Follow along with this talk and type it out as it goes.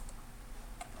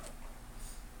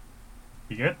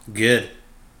You good? Good.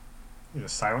 You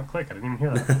just silent click. I didn't even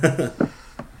hear that.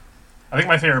 I think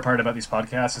my favorite part about these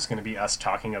podcasts is going to be us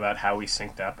talking about how we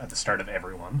synced up at the start of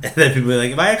every one. And then people are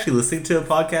like, am I actually listening to a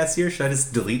podcast here? Should I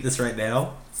just delete this right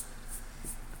now?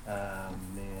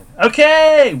 Man.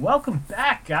 Okay, welcome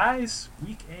back, guys.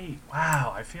 Week 8.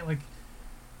 Wow, I feel like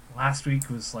last week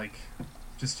was like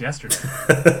just yesterday.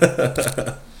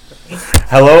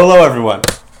 Hello, everyone.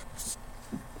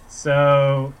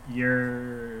 So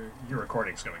your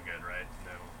recording's going good, right?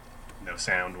 No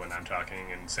sound when I'm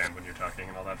talking and sound when you're talking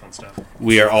and all that fun stuff.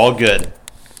 We are all good.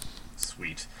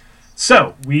 Sweet.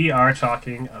 So we are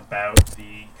talking about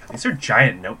these are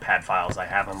giant notepad files I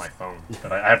have on my phone,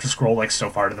 but I have to scroll like so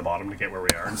far to the bottom to get where we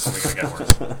are, and it's only going to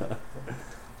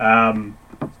get worse.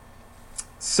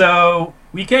 So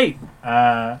week 8,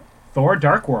 Thor: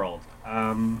 Dark World.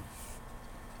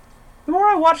 The more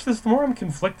I watch this, the more I'm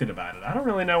conflicted about it. I don't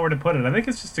really know where to put it. I think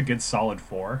it's just a good solid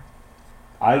 4.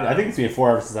 I think it's been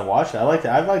 4 ever since I watched it.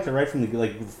 I've liked it right from the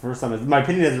first time. My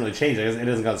opinion hasn't really changed. I guess it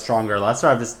hasn't gotten stronger. Last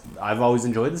time I've always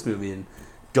enjoyed this movie and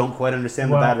don't quite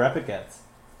understand the bad rep it gets.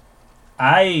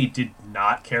 I did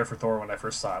not care for Thor when I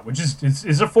first saw it, which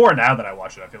is a 4 now that I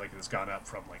watch it. I feel like it's gone up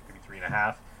from like maybe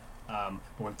 3.5. But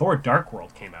when Thor: Dark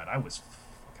World came out, I was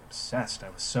fucking obsessed. I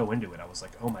was so into it. I was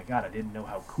like, oh my god, I didn't know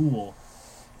how cool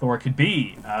Thor could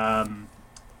be.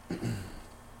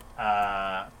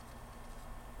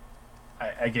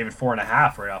 I gave it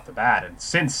 4.5 right off the bat, and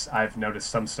since I've noticed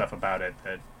some stuff about it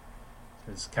that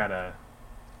has kind of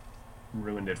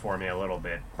ruined it for me a little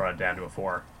bit, brought it down to a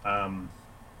 4.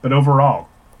 But overall,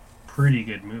 pretty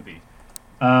good movie.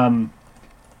 I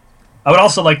would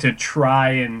also like to try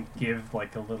and give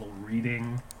like a little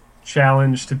reading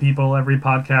challenge to people every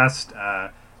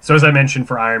podcast. So as I mentioned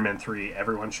for Iron Man 3,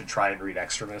 everyone should try and read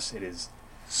Extremis. It is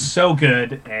so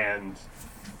good, and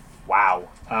wow.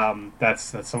 That's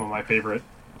some of my favorite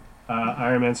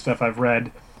Iron Man stuff I've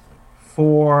read.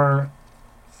 For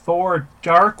Thor: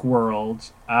 Dark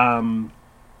World, I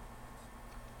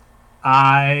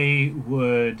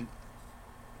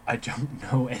don't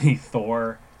know any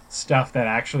Thor stuff that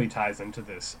actually ties into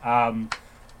this.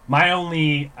 My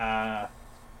only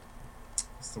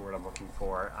what's the word I'm looking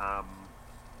for?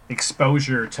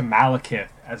 Exposure to Malekith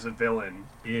as a villain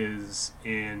is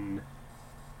in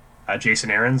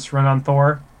Jason Aaron's run on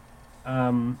Thor.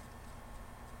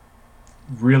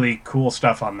 Really cool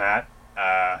stuff on that.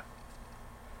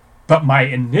 But my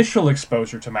initial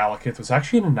exposure to Malekith was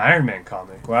actually in an Iron Man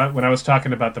comic. When I was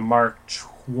talking about the Mark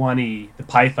 20, the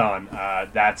Python,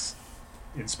 that's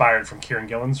inspired from Kieran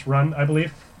Gillen's run, I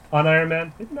believe, on Iron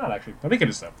Man. Maybe not, actually. I think it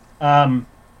is, though. And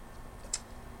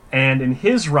in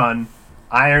his run,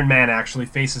 Iron Man actually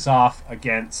faces off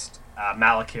against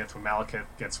Malekith when Malekith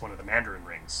gets one of the Mandarin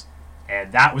rings.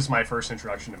 And that was my first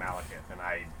introduction to Malekith, and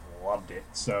I loved it.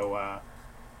 So,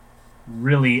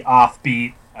 really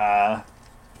offbeat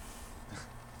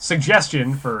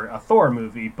suggestion for a Thor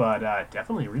movie, but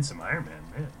definitely read some Iron Man.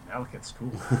 Man, Malekith's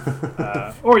cool.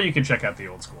 Or you can check out the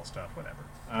old school stuff, whatever.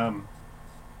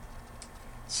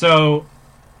 So,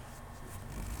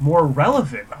 more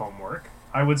relevant homework,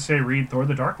 I would say read Thor: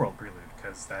 The Dark World Prelude,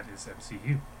 because that is MCU,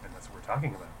 and that's what we're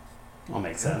talking about. Well,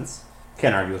 makes sense.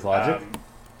 Can't argue with logic.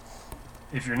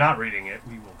 If you're not reading it,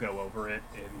 we will go over it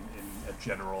in a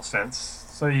general sense,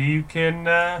 so you can,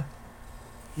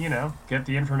 get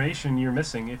the information you're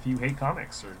missing if you hate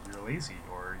comics, or you're lazy,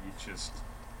 or you just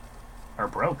are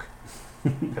broke.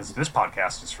 Because this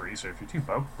podcast is free, so if you're too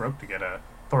broke to get a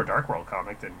Thor: Dark World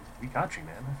comic, then we got you,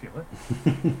 man. I feel it.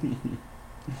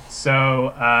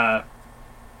 So,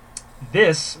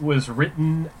 this was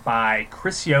written by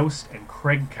Chris Yost and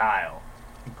Craig Kyle.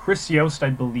 And Chris Yost, I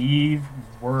believe,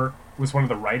 was one of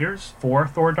the writers for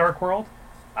Thor: Dark World.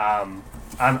 I'm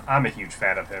a huge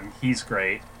fan of him. He's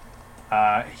great.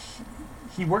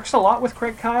 He works a lot with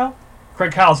Craig Kyle.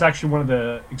 Craig Kyle is actually one of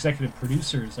the executive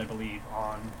producers, I believe,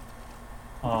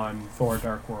 on Thor: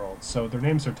 Dark World. So their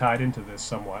names are tied into this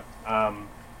somewhat.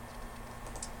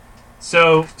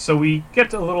 So we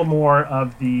get a little more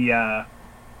of the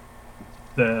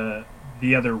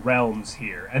other realms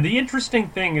here. And the interesting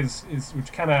thing is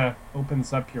which kind of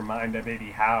opens up your mind at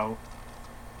maybe how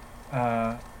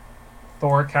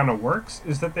Thor kind of works,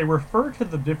 is that they refer to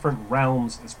the different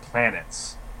realms as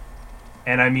planets.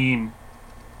 And I mean,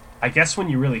 I guess when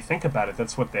you really think about it,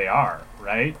 that's what they are,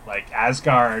 right? Like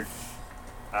Asgard,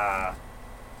 I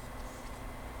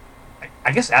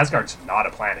guess Asgard's not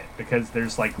a planet, because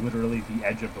there's like literally the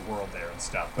edge of the world there and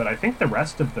stuff. But I think the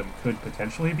rest of them could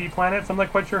potentially be planets. I'm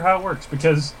not quite sure how it works,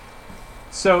 because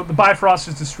so the Bifrost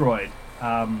is destroyed.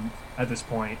 at this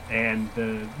point, and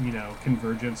the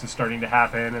convergence is starting to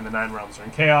happen, and the Nine Realms are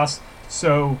in chaos.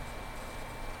 So,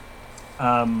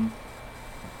 the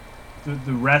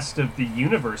rest of the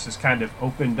universe is kind of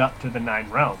opened up to the Nine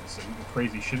Realms, and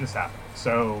crazy shit is happening.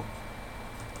 So,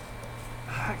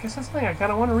 I guess that's something I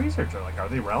kind of want to research. Like, are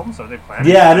they realms? Are they planets?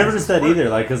 Yeah, I never understood either.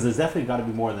 Like, because there's definitely got to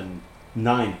be more than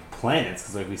 9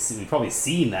 planets. Because we've probably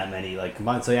seen that many like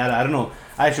combined. So yeah, I don't know.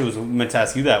 I actually was meant to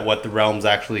ask you that, what the realms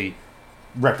actually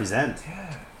represent.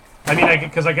 Yeah. I mean,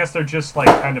 because I guess they're just like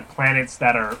kind of planets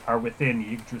that are within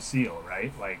Yggdrasil,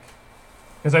 right? Like,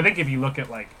 because I think if you look at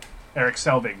like Eric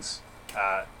Selvig's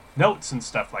notes and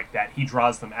stuff like that, he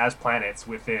draws them as planets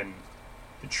within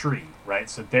the tree, right?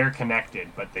 So they're connected,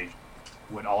 but they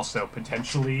would also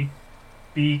potentially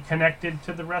be connected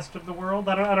to the rest of the world.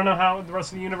 I don't know how the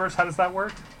rest of the universe. How does that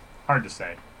work? Hard to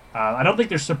say. I don't think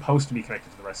they're supposed to be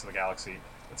connected to the rest of the galaxy,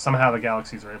 but somehow the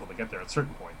galaxies are able to get there at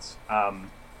certain points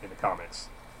in the comics.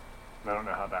 And I don't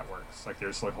know how that works. Like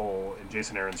there's like whole in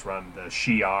Jason Aaron's run, the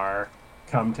Shi'ar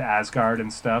come to Asgard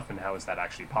and stuff, and how is that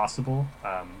actually possible?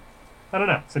 I don't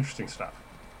know. It's interesting stuff.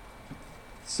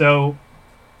 So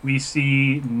we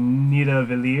see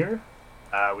Nidavellir,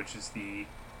 which is the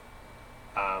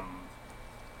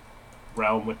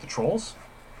realm with the trolls.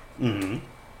 Mm-hmm.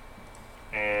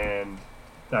 And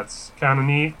that's kind of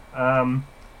neat.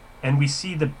 And we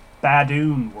see the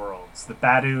Badoon worlds. The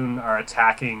Badoon are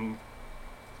attacking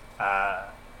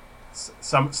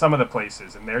some of the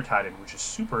places, and they're tied in, which is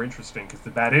super interesting because the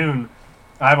Badoon,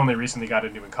 I've only recently got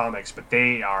into in comics, but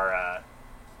they are a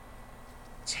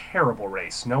terrible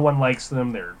race. No one likes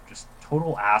them. They're just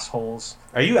total assholes.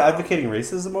 Are you advocating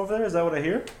racism over there? Is that what I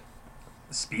hear?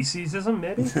 Speciesism,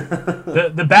 maybe?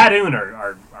 the Badoon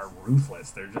are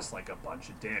ruthless. They're just like a bunch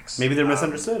of dicks. Maybe they're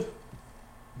misunderstood.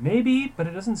 Maybe, but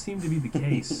it doesn't seem to be the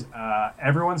case.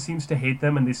 Everyone seems to hate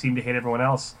them, and they seem to hate everyone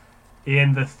else.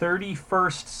 In the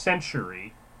 31st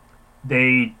century,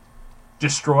 they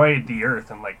destroyed the Earth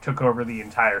and like took over the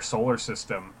entire solar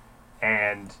system,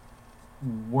 and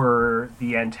were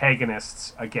the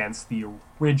antagonists against the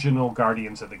original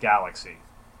Guardians of the Galaxy,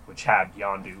 which had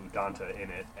Yondu Udonta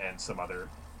in it and some other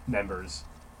members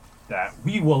that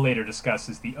we will later discuss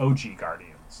as the OG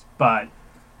Guardians. But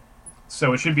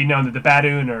so it should be known that the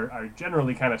Badoon are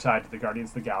generally kind of tied to the Guardians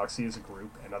of the Galaxy as a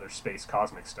group and other space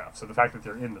cosmic stuff. So the fact that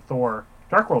they're in the Thor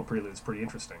Dark World prelude is pretty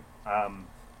interesting.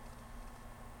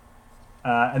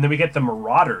 And then we get the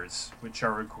Marauders, which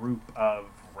are a group of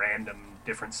random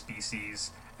different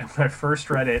species. And when I first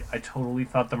read it, I totally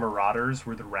thought the Marauders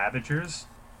were the Ravagers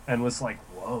and was like,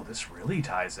 whoa, this really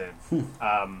ties in.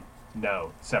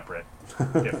 No, separate,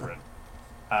 different.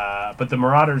 But the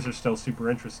Marauders are still super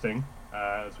interesting,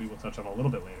 as we will touch on a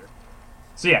little bit later.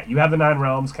 So yeah, you have the Nine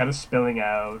Realms kind of spilling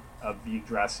out of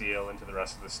Yggdrasil into the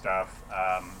rest of the stuff.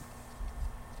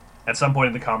 At some point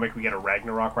in the comic, we get a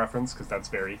Ragnarok reference, because that's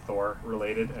very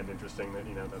Thor-related, and interesting that,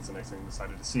 that's the next thing we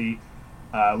decided to see.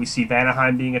 We see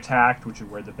Vanaheim being attacked, which is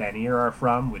where the Vanir are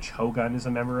from, which Hogun is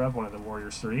a member of, one of the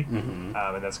Warriors 3. Mm-hmm.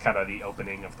 And that's kind of the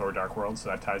opening of Thor Dark World, so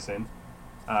that ties in.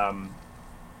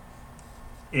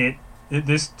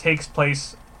 This takes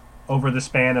place over the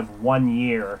span of 1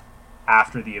 year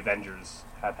after the Avengers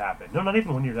have happened. No, not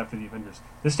even 1 year after the Avengers.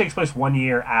 This takes place 1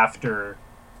 year after...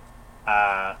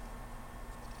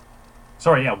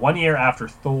 1 year after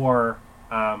Thor...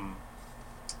 the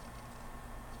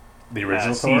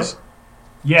original Thor?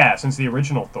 Yeah, since the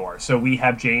original Thor. So we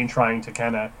have Jane trying to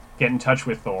kind of get in touch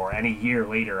with Thor, and a year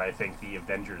later, I think, the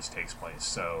Avengers takes place.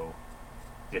 So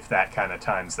if that kind of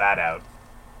times that out,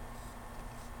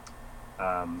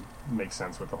 makes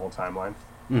sense with the whole timeline.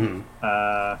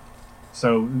 Mm-hmm.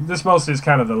 So this mostly is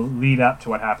kind of the lead up to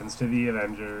what happens to the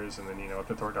Avengers, and then, with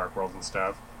the Thor Dark World and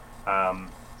stuff.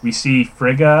 We see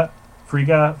Frigga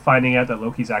finding out that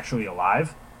Loki's actually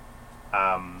alive.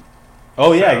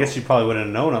 I guess she probably wouldn't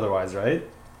have known otherwise, right?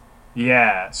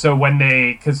 Yeah, so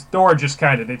because Thor just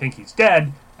they think he's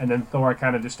dead, and then Thor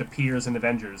kind of just appears in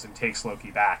Avengers and takes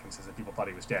Loki back and says that people thought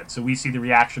he was dead. So we see the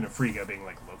reaction of Frigga being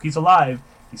like, Loki's alive,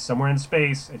 he's somewhere in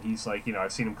space, and he's like,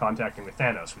 I've seen him contacting with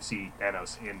Thanos. We see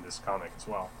Thanos in this comic as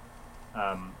well.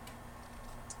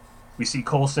 We see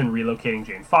Coulson relocating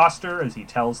Jane Foster, as he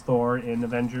tells Thor in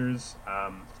Avengers.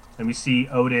 And we see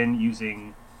Odin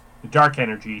using the dark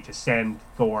energy to send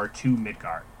Thor to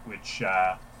Midgard, which,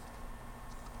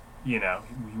 he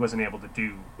wasn't able to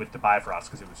do with the Bifrost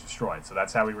because it was destroyed. So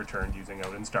that's how he returned, using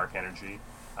Odin's dark energy.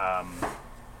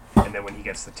 And then when he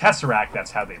gets the Tesseract, that's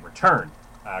how they return,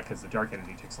 because the dark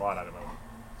energy takes a lot out of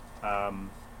Odin.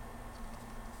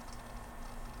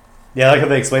 Yeah, I like how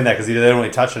they explain that, because they don't really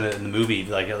touch on it in the movie.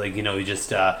 He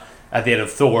just, at the end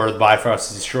of Thor, the Bifrost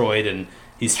is destroyed, and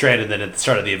he's stranded. Then at the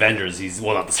start of the Avengers,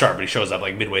 not the start, but he shows up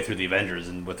like midway through the Avengers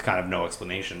and with kind of no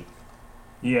explanation.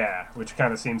 Yeah, which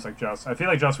kind of seems like I feel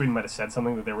like Joss Whedon might have said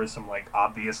something that there was some like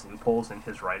obvious loopholes in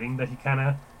his writing that he kind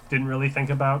of didn't really think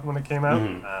about when it came out.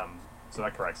 So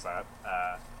that corrects that.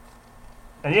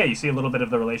 And yeah, you see a little bit of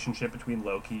the relationship between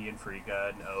Loki and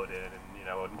Frigga and Odin, and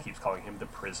Odin keeps calling him the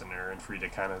prisoner, and Frigga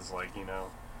kind of is like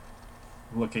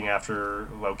looking after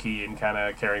Loki and kind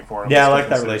of caring for him. Yeah, I like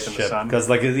that relationship because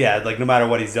like no matter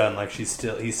what he's done, like he's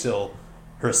still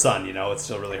her son. It's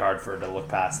still really hard for her to look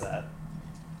past that.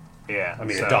 Yeah, I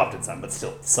mean adopted son, but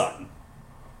still son.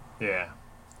 Yeah.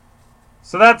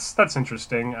 So that's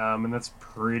interesting, and that's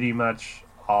pretty much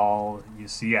all you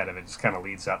see out of it. Just kind of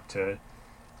leads up to,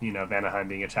 Vanaheim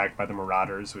being attacked by the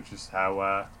Marauders, which is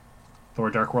how Thor: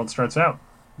 Dark World starts out.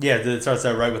 Yeah, it starts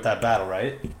out right with that battle,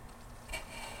 right?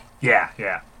 Yeah.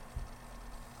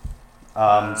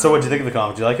 So what do you think of the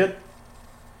comic? Do you like it?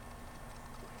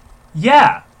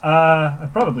 Yeah, I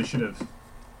probably should have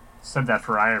said that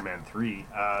for Iron Man 3.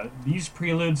 These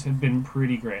preludes have been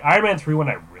pretty great. Iron Man 3 one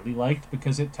I really liked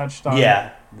because it touched on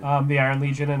the Iron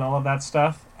Legion and all of that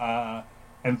stuff.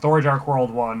 And Thor: Dark World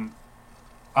 1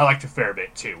 I liked a fair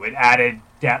bit too. It added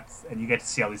depth, and you get to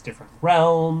see all these different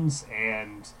realms,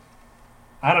 and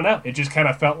I don't know. It just kind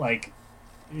of felt like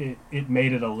it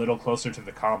made it a little closer to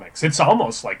the comics. It's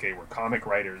almost like they were comic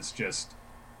writers just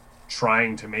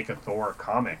trying to make a Thor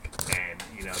comic and,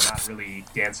 not really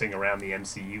dancing around the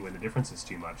MCU and the differences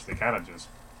too much. They kind of just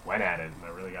went at it, and I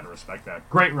really got to respect that.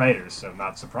 Great writers, so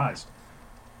not surprised.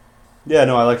 Yeah,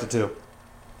 no, I liked it too.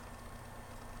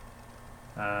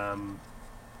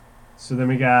 So then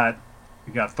we got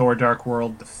Thor: Dark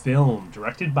World, the film,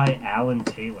 directed by Alan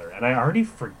Taylor, and I already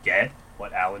forget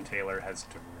what Alan Taylor has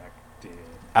directed.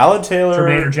 Alan Taylor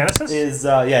Terminator Genesis is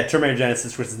Terminator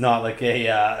Genesis, which is not like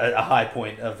a high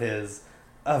point of his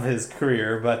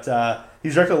career, but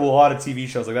he's directed a lot of TV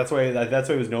shows. Like that's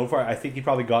why he was known for. I think he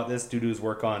probably got this due to his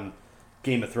work on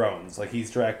Game of Thrones. Like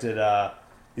he's directed a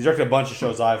bunch of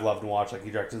shows I've loved and watched. Like he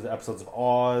directed episodes of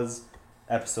Oz,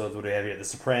 episodes what do we have here? The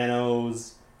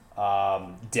Sopranos,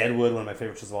 Deadwood, one of my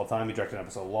favorite shows of all time. He directed an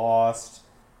episode of Lost,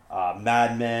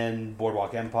 Mad Men,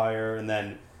 Boardwalk Empire, and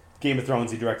then Game of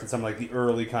Thrones. He directed some like the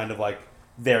early kind of like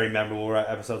very memorable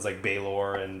episodes like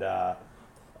Baelor and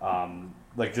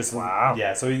like just wow.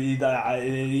 Yeah. So he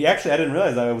actually I didn't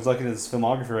realize that. I was looking at his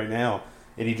filmography right now,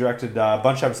 and he directed a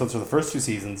bunch of episodes for the first 2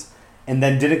 seasons, and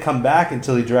then didn't come back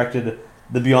until he directed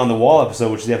the Beyond the Wall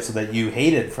episode, which is the episode that you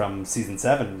hated from season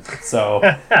 7. So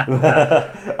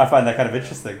I find that kind of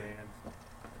interesting.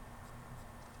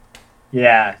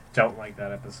 Yeah, don't like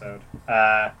that episode.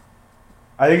 I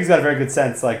think he's got a very good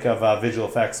sense of visual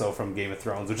effects though from Game of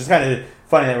Thrones, which is kind of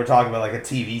funny that we're talking about like a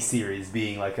TV series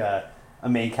being like a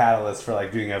main catalyst for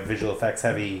like doing a visual effects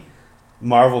heavy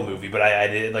Marvel movie, but I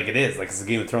did like it is like because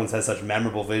Game of Thrones has such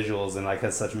memorable visuals and like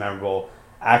has such memorable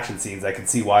action scenes. I can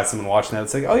see why someone watching that would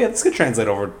say, "Oh yeah, this could translate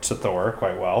over to Thor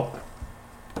quite well."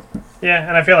 Yeah,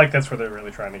 and I feel like that's where they're really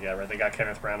trying to get, right? They got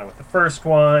Kenneth Branagh with the first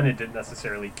one. It didn't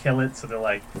necessarily kill it, so they're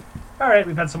like, all right,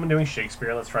 we've had someone doing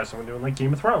Shakespeare. Let's try someone doing, like,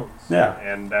 Game of Thrones. Yeah.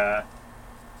 And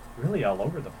really all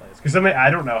over the place. Because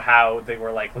I don't know how they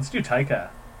were like, let's do Taika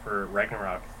for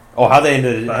Ragnarok. Oh, how they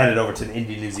handed over to an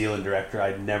indie New Zealand director,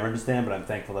 I'd never understand, but I'm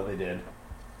thankful that they did.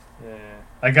 Yeah.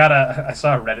 I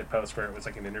saw a Reddit post where it was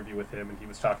like an interview with him, and he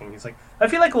was talking. He's like, I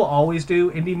feel like we'll always do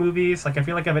indie movies. Like, I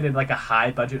feel like if I did like a high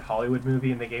budget Hollywood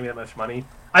movie and they gave me that much money,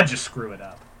 I'd just screw it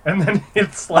up. And then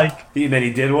it's like, and then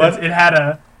he did what? It had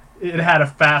a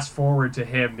fast forward to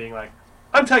him being like,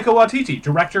 I'm Taika Waititi,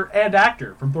 director and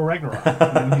actor from Thor Ragnarok. And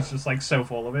then he's just like so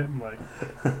full of it and like.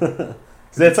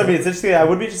 It's interesting. I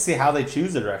would be interested to see how they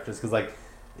choose the directors because I'd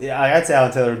say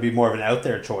Alan Taylor would be more of an out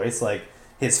there choice. Like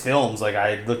his films, like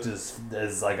I looked as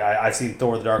like I've seen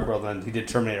Thor: The Dark World and he did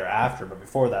Terminator after, but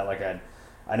before that, like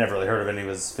I never really heard of any of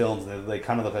his films. They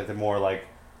kind of look like they're more like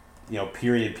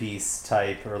period piece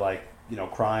type or like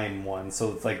crime ones.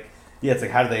 So it's like it's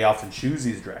like how do they often choose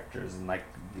these directors and like.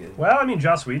 Well, I mean,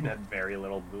 Joss Whedon had very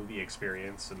little movie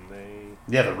experience, and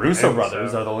the Russo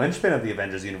brothers are the linchpin of the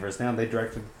Avengers universe now. And they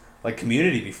directed like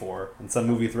Community before and some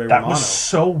movie with Ray Romano. That was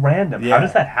so random. Yeah. How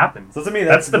does that happen? So to me,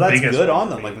 that's good on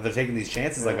them. Like they're taking these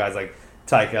chances, like guys like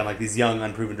Taika and like these young,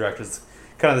 unproven directors,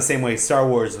 kind of the same way Star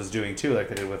Wars was doing too, like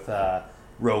they did with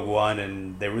Rogue One,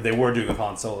 and they were doing with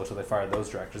Han Solo, so they fired those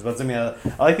directors. But to me, I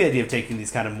like the idea of taking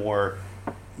these kind of more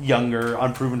younger,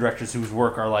 unproven directors whose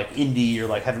work are like indie or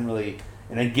like haven't really,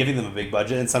 and then giving them a big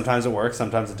budget. And sometimes it works,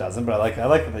 sometimes it doesn't. But I like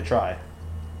that they try.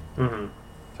 Mm-hmm.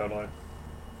 Totally.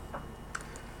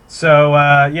 So,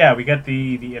 we get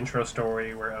the intro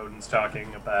story where Odin's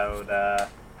talking about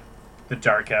the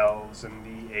Dark Elves and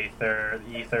the Aether.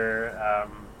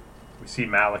 We see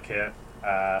Malekith.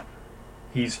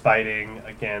 He's fighting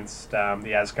against the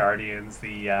Asgardians,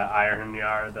 the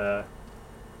Ironjar,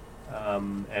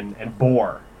 and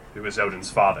Bor, who is Odin's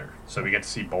father. So we get to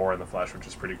see Bor in the flesh, which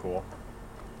is pretty cool.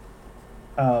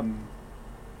 And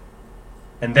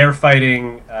they're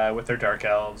fighting with their Dark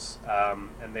Elves,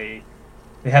 and they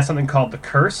have something called the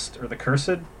Cursed, or the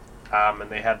Cursed, and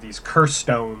they have these curse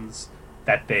stones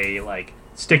that they, like,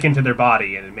 stick into their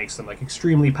body, and it makes them, like,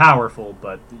 extremely powerful,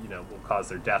 but, you know, will cause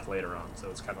their death later on, so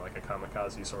it's kind of like a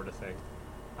kamikaze sort of thing.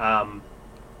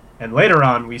 And later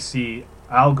on, we see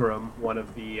Algrim, one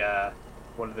of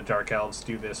the Dark Elves,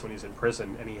 do this when he's in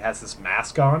prison, and he has this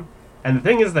mask on. And the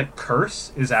thing is that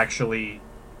Curse is actually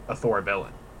a Thor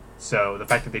villain. So the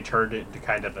fact that they turned it into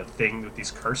kind of a thing with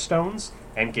these curse stones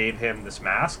and gave him this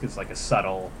mask is like a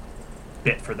subtle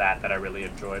bit for that I really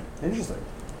enjoyed. Interesting.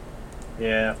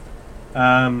 Yeah.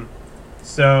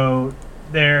 So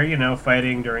they're, you know,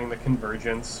 fighting during the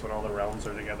convergence when all the realms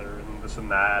are together and this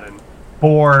and that. And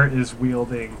Bor is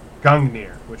wielding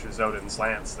Gungnir, which is Odin's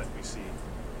lance that we see,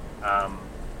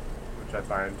 which I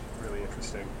find really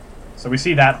interesting. So we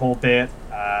see that whole bit.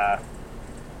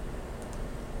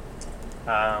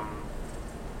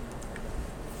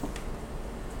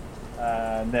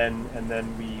 And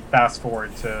then we fast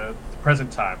forward to the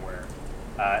present time where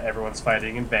everyone's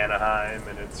fighting in Vanaheim,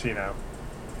 and it's, you know,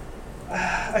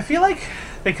 I feel like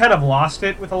they kind of lost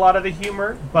it with a lot of the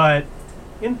humor, but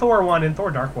in Thor 1 and Thor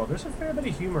Dark World, there's a fair bit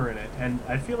of humor in it, and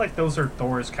I feel like those are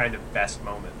Thor's kind of best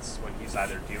moments, when he's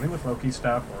either dealing with Loki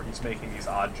stuff or he's making these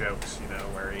odd jokes, you know,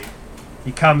 where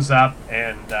he comes up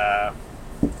and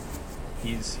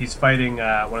he's fighting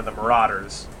one of the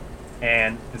Marauders,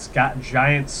 and this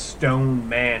giant stone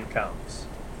man comes,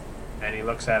 and he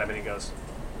looks at him and he goes,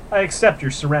 "I accept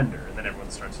your surrender," and then everyone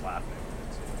starts laughing.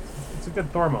 It's a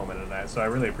good Thor moment in that, so I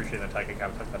really appreciate that Taika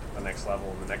kind of took that to the next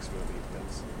level in the next movie,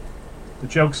 because the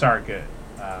jokes are good,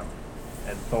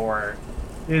 and Thor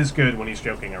is good when he's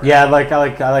joking around. Yeah, I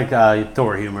like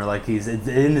Thor humor. Like it's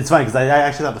funny because I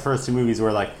actually thought the first two movies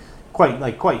were like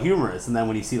quite humorous, and then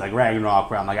when you see like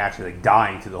Ragnarok, where I'm like actually like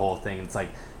dying through the whole thing, it's like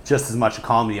just as much a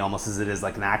comedy almost as it is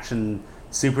like an action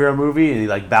superhero movie, and he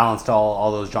like balanced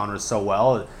all those genres so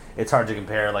well. It's hard to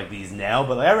compare like these now,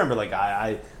 but like, I remember like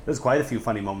I there's quite a few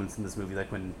funny moments in this movie,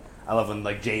 like when I love when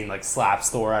like Jane like slaps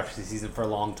Thor after she sees him for a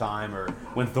long time, or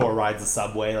when Thor rides the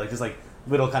subway, like just like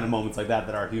little kind of moments like that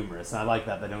are humorous, and I like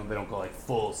that they don't go like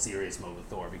full serious mode with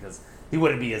Thor, because he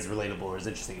wouldn't be as relatable or as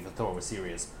interesting if Thor was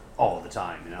serious all the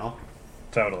time, you know?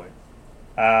 Totally.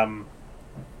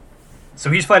 So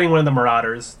he's fighting one of the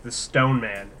Marauders, the Stone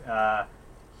Man.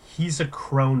 He's a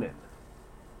Cronin.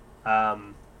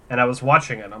 And I was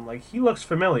watching it, and I'm like, he looks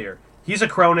familiar. He's a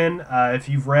Cronin. If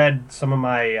you've read some of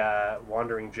my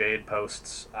Wandering Jade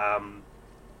posts,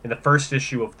 in the first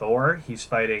issue of Thor, he's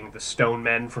fighting the Stone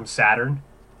Men from Saturn.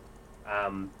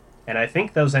 And I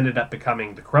think those ended up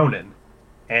becoming the Cronin.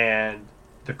 And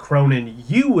the Cronin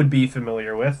you would be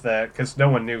familiar with, because no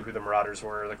one knew who the Marauders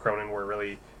were, or the Cronin were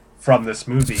really from this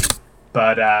movie.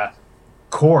 But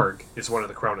Korg is one of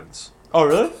the Cronins. Oh,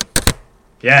 really?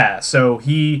 Yeah, so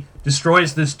he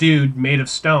destroys this dude made of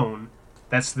stone.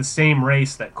 That's the same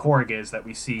race that Korg is that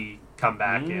we see come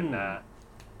back in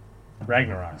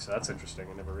Ragnarok. So that's interesting.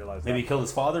 I never realized Maybe that. he killed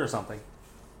his father or something.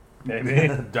 Maybe.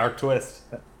 Dark twist.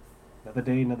 Another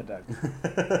day, another Doug.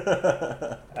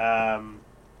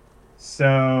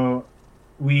 So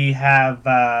we have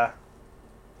the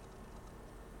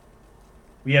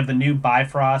new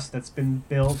Bifrost that's been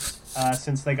built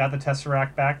since they got the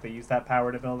Tesseract back. They used that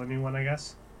power to build a new one, I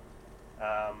guess.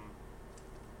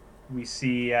 We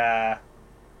see... I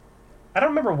don't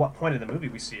remember what point of the movie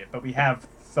we see it, but we have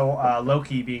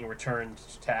Loki being returned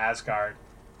to Asgard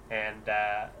and,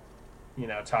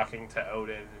 talking to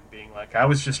Odin and being like, I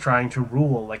was just trying to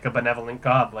rule like a benevolent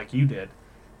god like you did.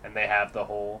 And they have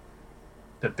the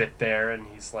bit there, and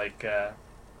he's like...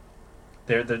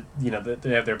 they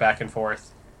have their back and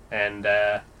forth, and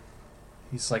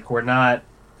he's like,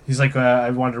 I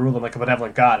wanted to rule them like a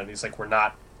benevolent god, and he's like, we're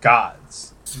not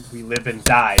gods. We live and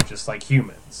die just like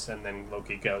humans. And then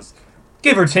Loki goes,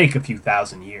 give or take a few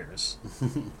thousand years,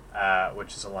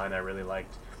 which is a line I really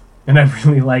liked. And I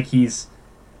really like he's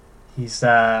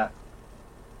saying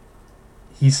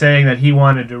that he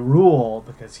wanted to rule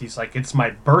because he's like, it's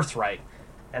my birthright.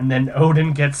 And then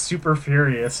Odin gets super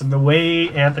furious, and the way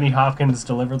Anthony Hopkins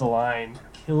delivered the line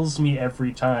kills me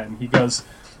every time. He goes,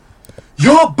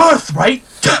 your birthright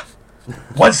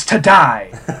was to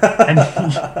die. And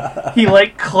he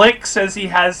like clicks as he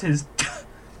has his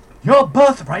your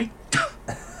birthright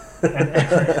And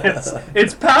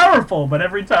it's powerful, but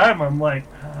every time I'm like,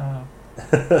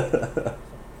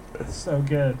 it's so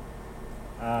good.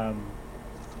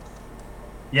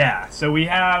 Yeah, so we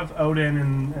have Odin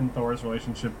and Thor's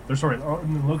relationship. There's sort of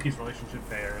Odin and Loki's relationship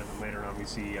there, and then later on we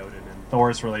see Odin and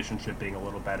Thor's relationship being a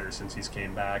little better since he's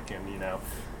came back and,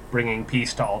 bringing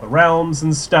peace to all the realms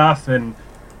and stuff. And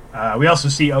we also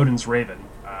see Odin's Raven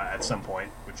at some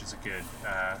point, which is a good,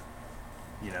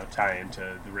 tie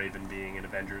into the Raven being in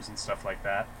Avengers and stuff like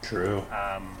that. True.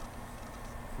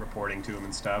 Reporting to him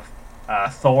and stuff.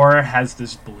 Thor has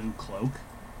this blue cloak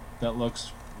that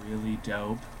looks really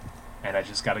dope. And I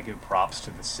just got to give props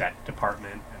to the set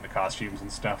department and the costumes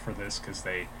and stuff for this, because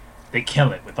they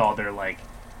kill it with all their,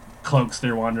 cloaks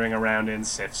they're wandering around in.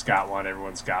 Sif's got one,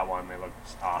 everyone's got one. They look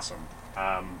awesome.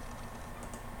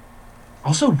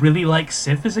 Also really like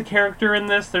Sif as a character in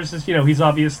this. There's this, he's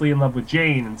obviously in love with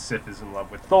Jane, and Sif is in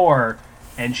love with Thor,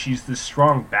 and she's this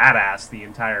strong badass the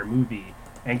entire movie,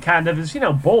 and kind of is,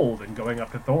 bold and going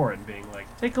up to Thor and being like,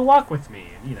 take a walk with me,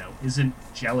 and, isn't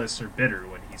jealous or bitter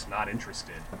when he's not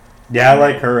interested. Yeah, I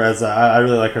like her I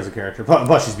really like her as a character.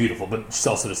 Plus, she's beautiful, but she's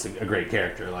also just a great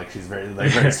character. She's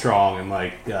very strong and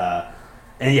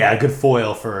a good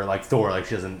foil for Thor.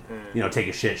 She doesn't take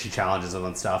a shit. She challenges him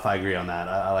and stuff. I agree on that.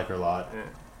 I like her a lot. Yeah.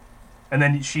 And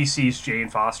then she sees Jane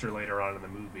Foster later on in the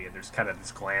movie, and there's kind of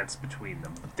this glance between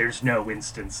them. But there's no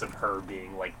instance of her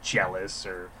being jealous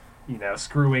or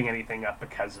screwing anything up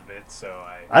because of it. So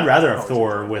I'd rather have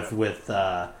Thor with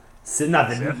not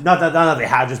that they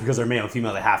have, just because they're male and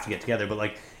female, they have to get together.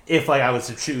 But if I was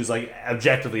to choose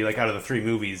objectively out of the three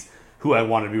movies who I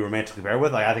wanted to be romantically paired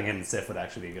with, I think him and Sif would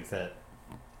actually be a good fit.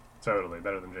 Totally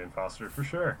better than Jane Foster for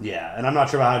sure. Yeah, and I'm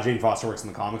not sure about how Jane Foster works in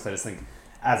the comics. I just think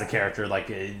as a character,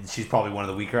 she's probably one of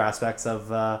the weaker aspects of.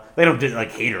 They don't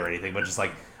hate her or anything, but just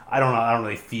I don't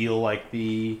really feel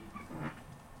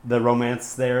the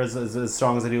romance there is as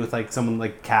strong as I do with someone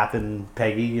like Cap and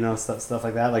Peggy, stuff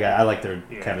like that. I like their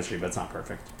chemistry, but it's not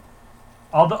perfect.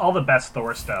 All the best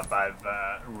Thor stuff I've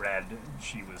read,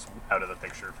 she was out of the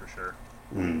picture for sure.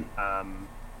 Mm.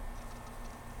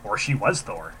 Or she was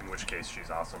Thor, in which case she's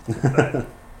awesome.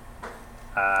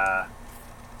 But,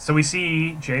 so we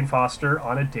see Jane Foster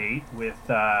on a date with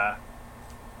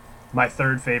my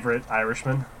third favorite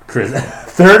Irishman.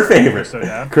 Third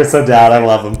favorite. Chris O'Dowd. I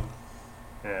love him.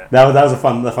 Yeah. That was a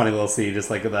funny little scene, just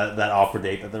that awkward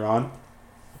date that they're on.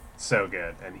 So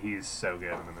good, and he's so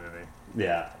good in the movie.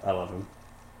 Yeah, I love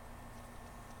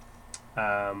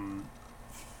him.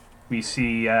 We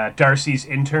see Darcy's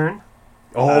intern.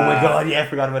 Oh my god, yeah, I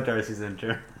forgot about Darcy's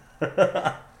intern.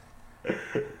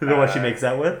 What she makes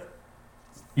out with?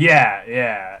 Yeah,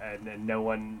 and no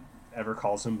one ever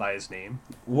calls him by his name.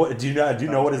 What do you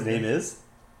know what his name is?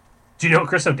 Do you know what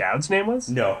Chris O'Dowd's name was?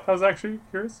 No. I was actually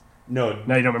curious. No, you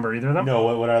don't remember either of them?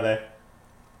 No, what are they?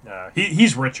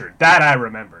 He's Richard. That I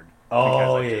remembered.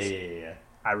 Oh, yeah.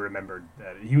 I remembered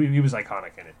that. He was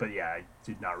iconic in it. But yeah, I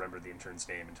did not remember the intern's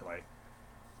name until I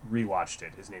rewatched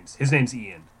it. His name's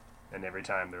Ian. And every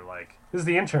time they're like, this is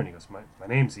the intern. He goes, my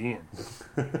name's Ian.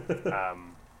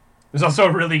 There's also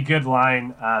a really good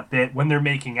line bit when they're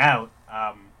making out.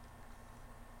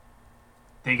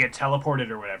 They get teleported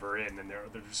or whatever in, and they're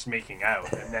just making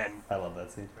out. And then I love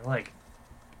that scene. They're like,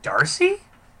 Darcy?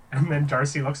 And then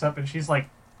Darcy looks up and she's like,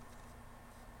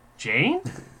 Jane?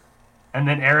 And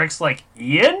then Eric's like,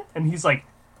 Ian? And he's like,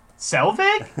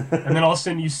 Selvig? And then all of a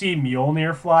sudden you see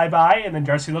Mjolnir fly by, and then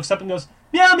Darcy looks up and goes,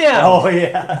 meow meow! Oh,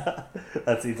 yeah.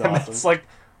 That scene's awesome. It's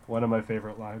one of my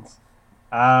favorite lines.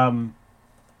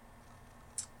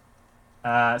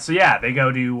 So yeah, they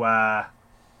go to,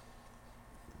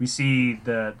 we see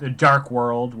the dark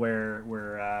world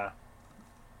where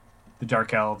the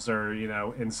Dark Elves are,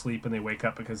 in sleep, and they wake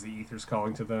up because the ether's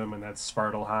calling to them, and that's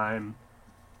Svartalheim.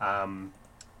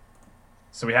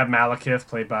 So we have Malekith,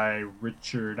 played by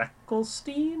Richard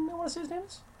Eccleston. I want to say his name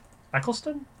is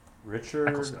Eccleston. Richard.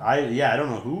 Eccleston. I don't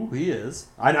know who he is.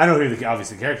 I know who the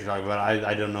obviously the character you're talking about.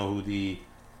 I don't know who the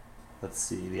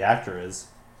actor is.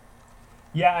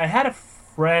 Yeah, I had a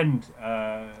friend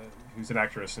who's an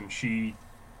actress, and she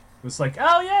was like,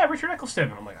 "Oh yeah, Richard Eccleston."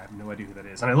 And I'm like, I have no idea who that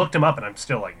is, and I looked him up, and I'm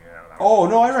still like, yeah, I don't know. Oh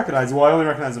no, I recognize him. Well, I only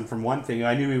recognize him from one thing.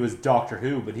 I knew he was Doctor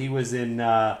Who, but he was in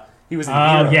Heroes.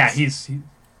 Yeah,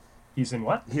 he's in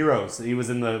what? Heroes. He was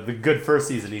in the good first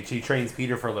season. He trains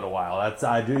Peter for a little while.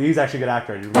 He's actually a good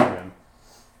actor. I do remember him.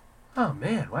 Oh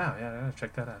man, wow, yeah, I gotta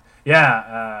check that out.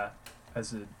 Yeah,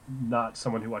 as not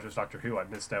someone who watches Doctor Who, I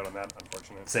missed out on that,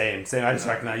 unfortunately. Same. I just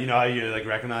recognize. You know how you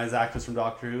recognize actors from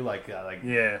Doctor Who,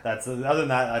 yeah. That's other than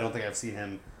that, I don't think I've seen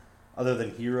him. Other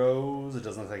than Heroes, it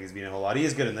doesn't look like he's been in a whole lot. He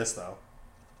is good in this though.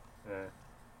 Yeah.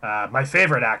 My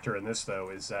favorite actor in this, though,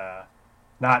 is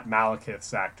not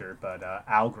Malekith's actor, but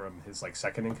Algrim, his like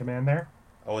second in command there.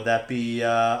 Oh, would that be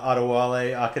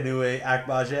Adewale Akinwumi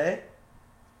Agbaje?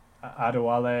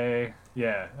 Adewale,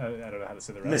 yeah, I don't know how to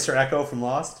say the rest. Mr. Echo from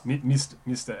Lost?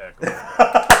 Mr. Echo.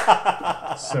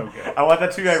 So good. I want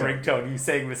that to be my ringtone. You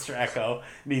saying Mr. Echo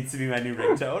needs to be my new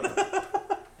ringtone.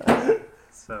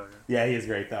 So good. Yeah, he is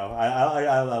great, though.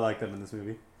 I like them in this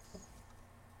movie.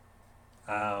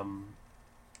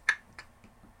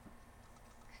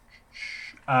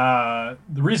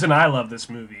 The reason I love this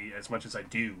movie as much as I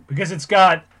do, because it's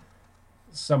got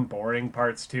some boring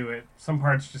parts to it. Some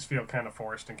parts just feel kind of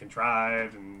forced and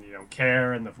contrived, and you don't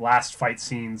care. And the last fight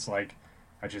scenes, like,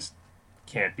 I just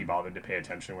can't be bothered to pay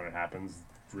attention when it happens.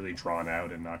 It's really drawn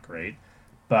out and not great.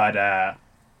 But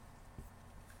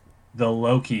the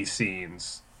Loki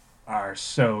scenes are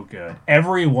so good.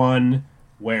 Everyone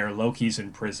where Loki's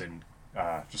in prison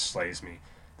just slays me.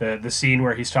 The scene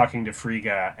where he's talking to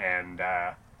Frigga and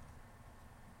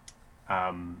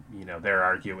they're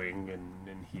arguing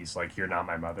and he's like, "You're not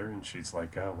my mother," and she's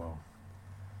like, "Oh well,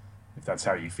 if that's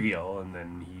how you feel," and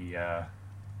then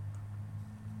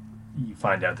you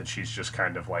find out that she's just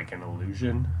kind of like an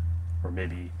illusion, or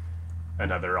maybe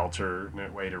another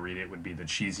alternate way to read it would be that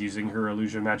she's using her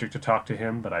illusion magic to talk to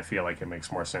him, but I feel like it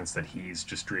makes more sense that he's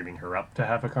just dreaming her up to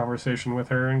have a conversation with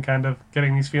her and kind of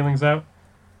getting these feelings out.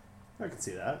 I can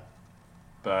see that.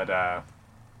 But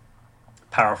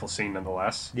powerful scene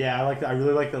nonetheless. Yeah, I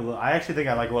really like I actually think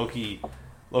I like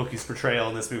Loki's portrayal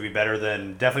in this movie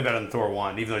definitely better than Thor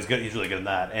 1, even though he's really good in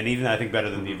that. And even I think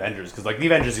better than the Avengers, because like the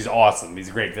Avengers, he's awesome. He's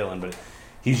a great villain, but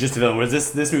he's just a villain.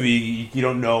 Whereas this movie, you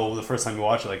don't know the first time you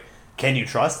watch it, like, can you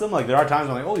trust him? Like, there are times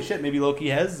when I'm like, holy shit, maybe Loki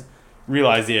has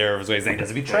realized the error of his ways and he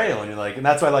does a betrayal. And you're like, and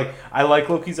that's why I like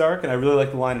Loki's arc, and I really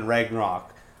like the line in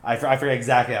Ragnarok. I forget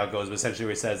exactly how it goes, but essentially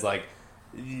where he says, like,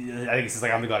 I think he says,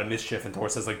 like, I'm the god of mischief, and Thor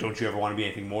says, like, don't you ever want to be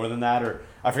anything more than that? Or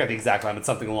I forgot the exact line, but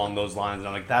something along those lines. And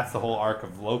I'm like, that's the whole arc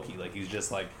of Loki. Like, he's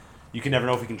just like, you can never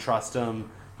know if you can trust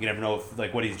him. You can never know if,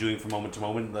 like, what he's doing from moment to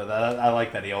moment. I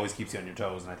like that. He always keeps you on your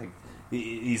toes, and I think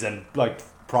he's in, like,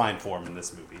 prime form in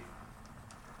this movie.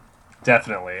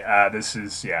 Definitely. This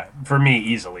is, for me,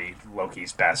 easily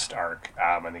Loki's best arc.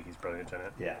 I think he's brilliant in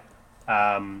it. Yeah.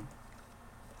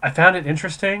 I found it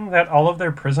interesting that all of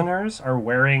their prisoners are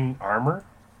wearing armor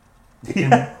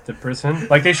in the prison.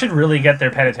 Like, they should really get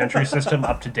their penitentiary system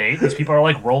up to date. These people are,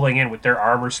 like, rolling in with their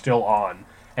armor still on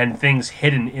and things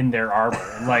hidden in their armor.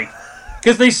 And, like,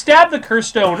 because they stab the curse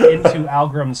stone into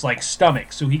Algrim's, like,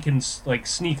 stomach so he can, like,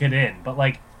 sneak it in. But,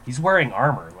 like, he's wearing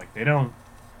armor. Like, they don't...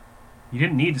 You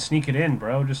didn't need to sneak it in,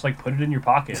 bro. Just, like, put it in your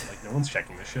pocket. Like, no one's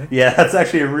checking this shit. Yeah, that's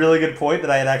actually a really good point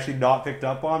that I had actually not picked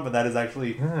up on, but that is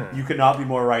actually... You could not be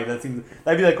more right. That'd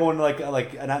be like going to,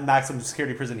 like a maximum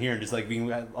security prison here and just, like, being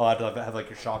allowed to have like,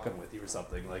 your shotgun with you or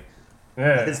something. Like,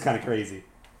 yeah. It's kind of crazy.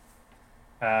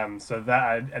 So that...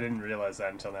 I didn't realize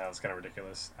that until now. It's kind of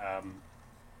ridiculous.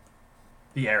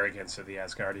 The arrogance of the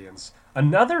Asgardians.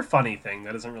 Another funny thing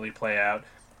that doesn't really play out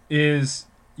is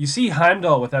you see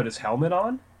Heimdall without his helmet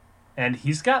on, and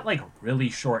he's got, like, really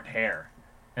short hair.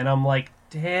 And I'm like,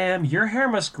 damn, your hair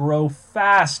must grow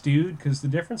fast, dude, because the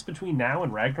difference between now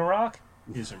and Ragnarok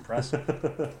is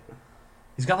impressive.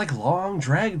 He's got, like, long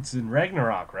dreads in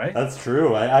Ragnarok, right? That's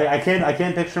true. I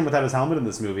can't picture him without his helmet in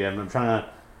this movie. I'm trying to...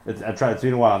 It's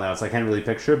been a while now, so I can't really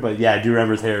picture it, but yeah, I do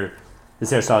remember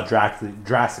his hairstyle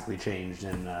drastically changed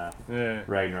in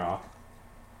Ragnarok.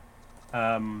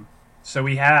 So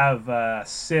we have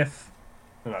Sif...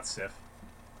 No, not Sif.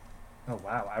 Oh,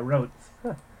 wow.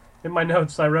 In my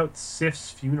notes, I wrote Sif's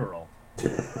funeral.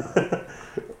 I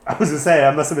was going to say,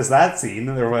 I must have missed that scene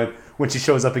when she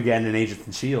shows up again in Agents of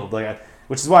S.H.I.E.L.D.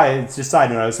 Which is why, it's just a side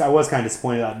note, I was kind of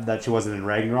disappointed that she wasn't in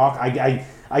Ragnarok. I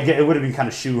get it would have been kind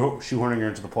of shoehorning her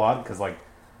into the plot, because, like,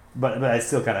 but I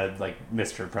still kind of, like,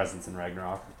 missed her presence in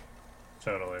Ragnarok.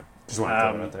 Totally. Just want to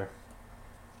throw it out there.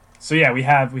 So, yeah, we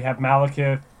have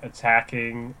Malekith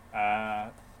attacking...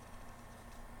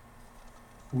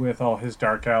 with all his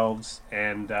dark elves,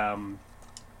 and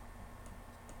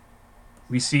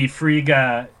we see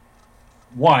Frigga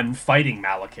fighting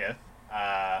Malekith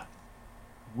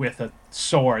with a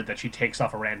sword that she takes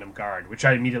off a random guard, which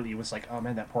I immediately was like, oh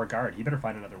man, that poor guard, he better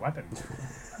find another weapon.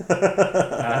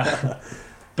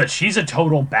 But she's a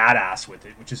total badass with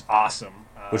it, which is awesome.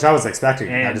 Which I was expecting.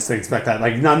 I just didn't expect that.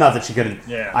 Like, not that she couldn't.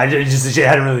 Yeah. She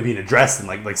hadn't really been addressed and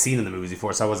like seen in the movies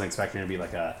before, so I wasn't expecting her to be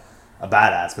like a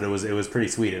badass, but it was pretty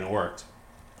sweet and it worked.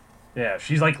 Yeah,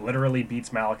 she's like literally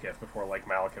beats Malekith before like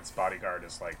Malekith's bodyguard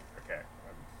is like, okay,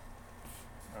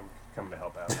 I'm coming to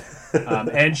help out.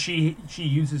 And she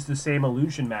uses the same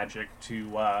illusion magic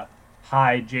to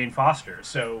hide Jane Foster.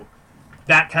 So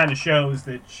that kind of shows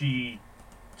that she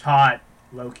taught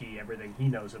Loki everything he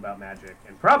knows about magic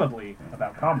and probably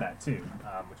about combat too,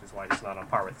 which is why he's not on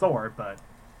par with Thor, but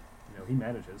he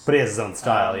manages. But he has his own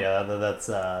style. That's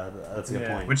a good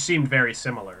point. Which seemed very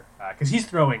similar because he's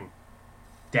throwing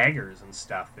daggers and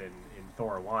stuff in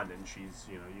Thor 1, and she's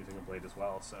using a blade as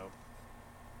well. So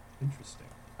interesting.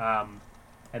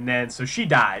 And then so she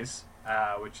dies,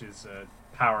 which is a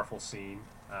powerful scene.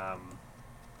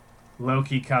 Thor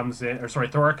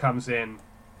comes in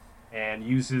and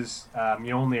uses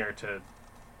Mjolnir to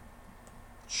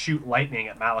shoot lightning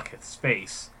at Malekith's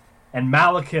face. And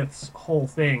Malekith's whole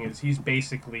thing is he's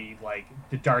basically like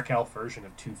the dark elf version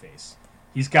of Two-Face.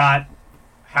 He's got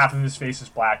half of his face is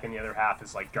black and the other half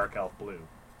is like dark elf blue.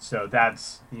 So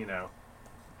that's,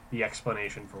 the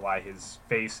explanation for why his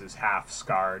face is half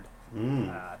scarred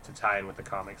to tie in with the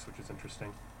comics, which is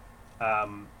interesting.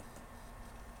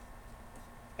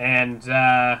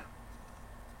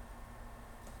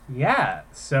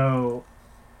 So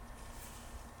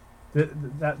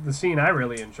the scene I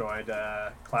really enjoyed,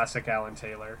 classic Alan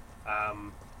Taylor.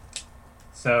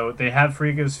 So they have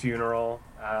Frigga's funeral.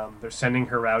 They're sending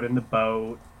her out in the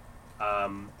boat.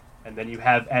 And then you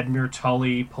have Edmure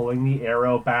Tully pulling the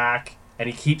arrow back, and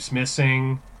he keeps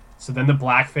missing. So then the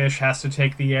Blackfish has to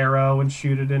take the arrow and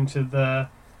shoot it into the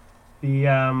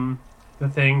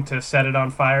thing to set it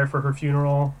on fire for her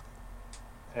funeral.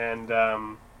 And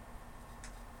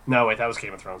no, wait, that was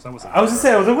Game of Thrones. That wasn't. I was just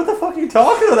saying, what the fuck are you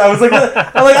talking about? I was like,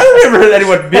 I don't remember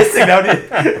anyone missing.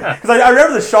 Because I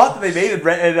remember the shot that they made in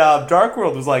Dark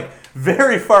World was like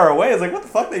very far away. I was like, what the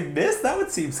fuck, they missed? That one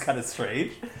seems kind of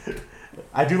strange.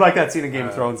 I do like that scene in Game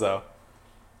of Thrones, though.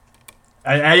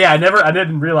 I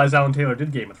didn't realize Alan Taylor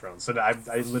did Game of Thrones, so I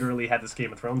literally had this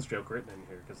Game of Thrones joke written in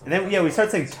here. And then we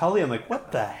start saying Tully. I'm like,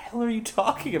 what the hell are you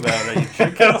talking about? Are you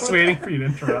I was waiting for you to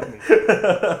interrupt me.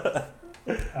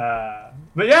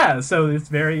 But yeah, so it's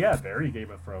very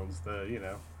Game of Thrones. I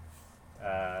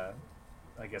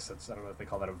guess I don't know if they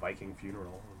call that a Viking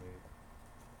funeral.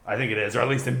 I think it is, or at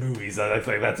least in movies. I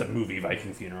feel like that's a movie,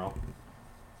 Viking funeral.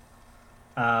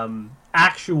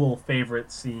 Actual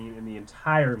favorite scene in the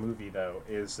entire movie, though,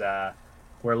 is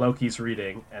where Loki's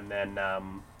reading, and then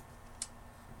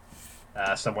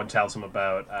someone tells him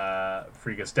about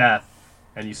Frigga's death,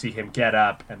 and you see him get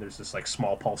up, and there's this like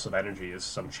small pulse of energy as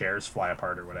some chairs fly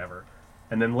apart or whatever.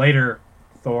 And then later,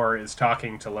 Thor is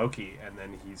talking to Loki, and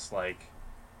then he's like,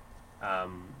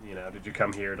 did you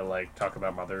come here to like talk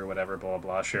about mother or whatever, blah, blah,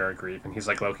 blah, share our grief? And he's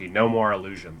like, Loki, no more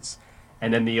illusions.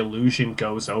 And then the illusion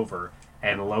goes over,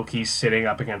 and Loki's sitting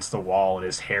up against the wall, and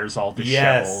his hair's all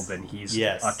disheveled, and he's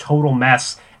a total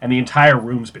mess, and the entire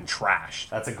room's been trashed.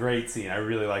 That's a great scene. I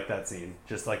really like that scene.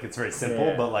 Just like it's very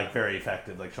simple, but like very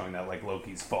effective, like showing that like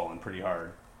Loki's fallen pretty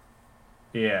hard.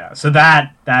 Yeah, so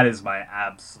that is my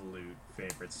absolute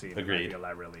favorite scene. Agreed.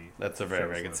 That's a very,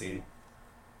 very good scene.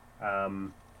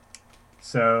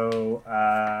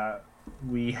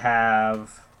 We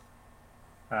have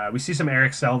we see some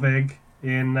Eric Selvig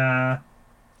in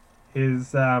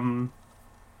his I don't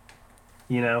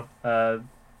know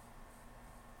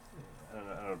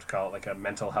what to call it, like a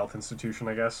mental health institution,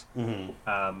 I guess.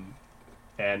 Mm-hmm.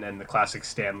 And the classic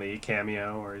Stan Lee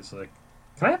cameo where he's like,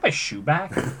 "Can I have my shoe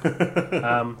back?"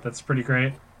 That's pretty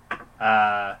great.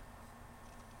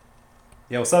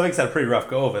 Selvig's had a pretty rough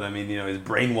go of it. I mean, he's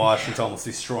brainwashed into almost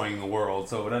destroying the world,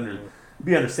 so it would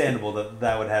be understandable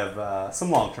that would have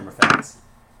some long-term effects.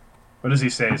 What does he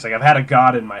say? He's like, I've had a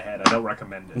god in my head. I don't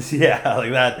recommend it. Yeah,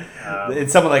 like that.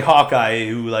 It's someone like Hawkeye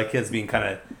who like has been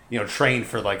kind of trained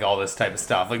for like all this type of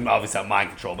stuff. Like obviously not mind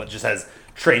control, but just has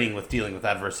training with dealing with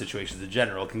adverse situations in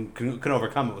general. Can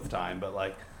overcome it with time. But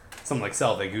like someone like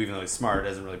Selvig, who even though he's smart,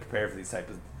 doesn't really prepare for these type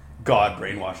of god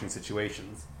brainwashing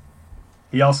situations.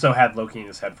 He also had Loki in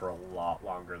his head for a lot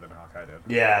longer than Hawkeye did.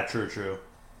 Yeah, true.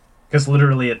 Because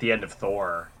literally at the end of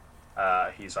Thor,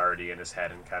 he's already in his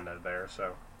head and kind of there.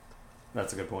 So.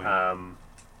 That's a good point. And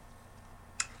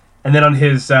then on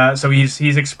his, so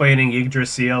he's explaining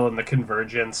Yggdrasil and the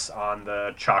convergence on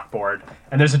the chalkboard,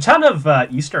 and there's a ton of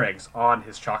Easter eggs on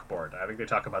his chalkboard. I think they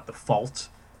talk about the fault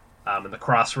and the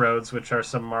crossroads, which are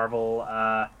some Marvel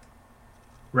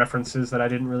references that I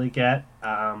didn't really get.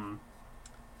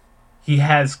 He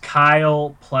has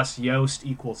Kyle plus Yost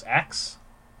equals X.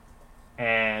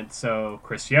 And so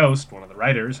Chris Yost, one of the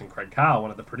writers, and Craig Kyle,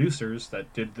 one of the producers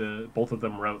that did both of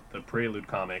them wrote the Prelude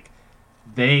comic.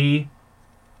 They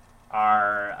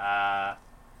are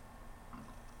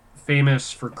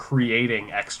famous for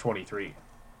creating X-23.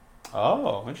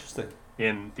 Oh, interesting.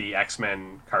 In the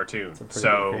X-Men cartoon.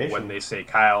 So when they say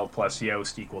Kyle plus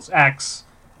Yost equals X,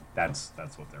 That's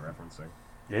what they're referencing.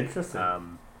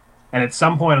 Interesting. And at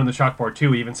some point on the chalkboard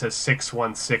too, it even says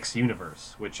 616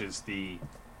 universe, which is the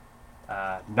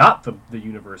not the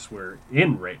universe we're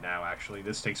in right now. Actually,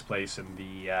 this takes place in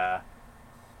the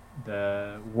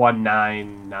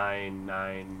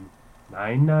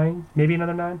 199999, maybe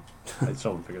another 9. I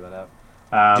still haven't figured that out.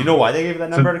 Do you know why they gave it that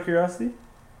number out of curiosity?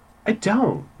 I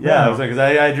don't. Yeah, No. because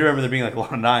I do remember there being like a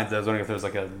lot of 9s. I was wondering if there was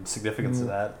like a significance to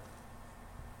that.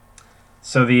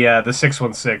 So the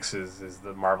 616 is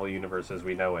the Marvel universe as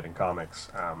we know it in comics.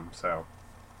 So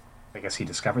I guess he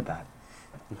discovered that.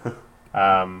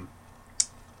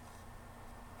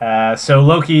 So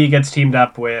Loki gets teamed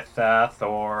up with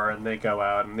Thor, and they go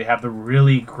out, and they have the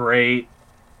really great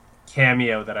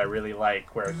cameo that I really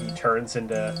like, where he turns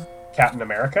into Captain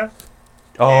America.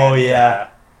 Oh, And, yeah.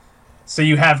 so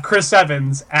you have Chris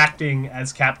Evans acting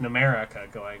as Captain America,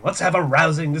 going, "Let's have a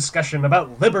rousing discussion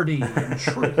about liberty and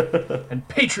truth and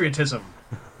patriotism,"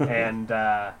 and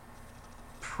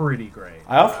pretty great.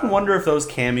 I often wonder if those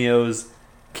cameos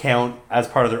count as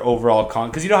part of their overall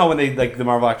because you know how when they like the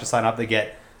Marvel actors sign up, they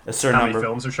get a certain How number. many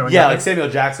films are showing? Yeah, up? like Samuel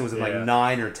Jackson was in like Yeah.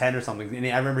 9 or 10 or something, and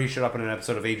I remember he showed up in an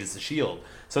episode of Agents of Shield.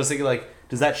 So I was thinking, like,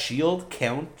 does that Shield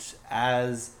count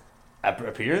as an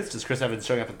appearance? Does Chris Evans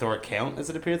showing up in Thor count as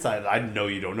an appearance? I know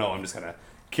you don't know. I'm just gonna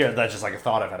care. That's just like a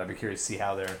thought I've had. I'd be curious to see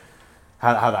how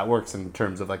how that works in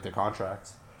terms of like their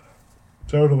contracts.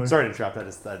 Totally. Sorry to interrupt. That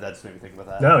just made me think about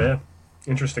that. No, yeah.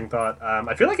 Interesting thought.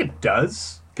 I feel like it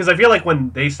does. Because I feel like when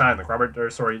they signed, like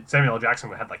Samuel L.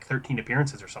 Jackson had like 13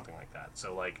 appearances or something like that.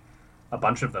 So, like, a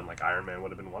bunch of them, like Iron Man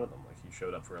would have been one of them. Like, he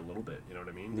showed up for a little bit, you know what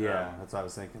I mean? Yeah, that's what I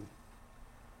was thinking.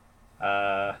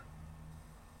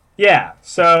 Yeah,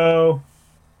 so...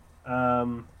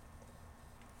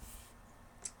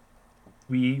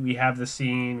 we have the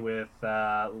scene with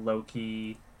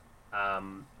Loki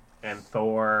and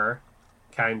Thor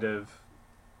kind of,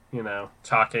 you know,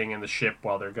 talking in the ship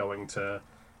while they're going to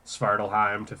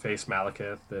Svartalheim to face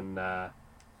Malekith, and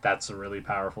that's a really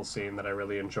powerful scene that I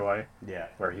really enjoy. Yeah.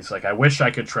 Where he's like, "I wish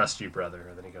I could trust you, brother,"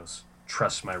 and then he goes,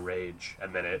 "Trust my rage,"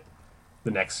 and then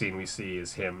the next scene we see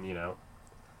is him, you know,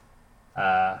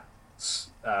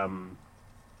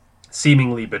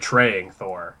 seemingly betraying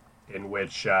Thor, in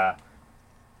which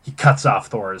he cuts off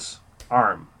Thor's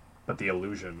arm, but the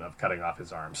illusion of cutting off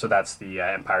his arm. So that's the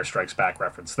Empire Strikes Back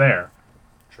reference there.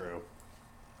 True.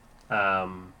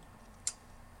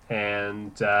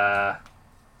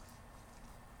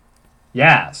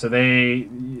 Yeah, so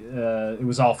it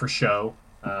was all for show,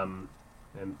 and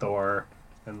Thor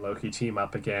and Loki team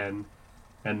up again,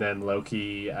 and then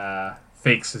Loki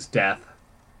fakes his death,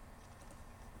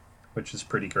 which is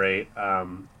pretty great,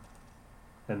 and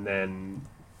then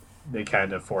they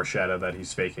kind of foreshadow that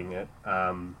he's faking it,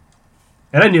 and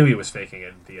I knew he was faking it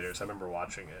in theaters. I remember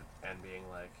watching it and being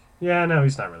like, yeah, no,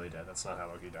 he's not really dead. That's not how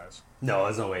Loki dies. No,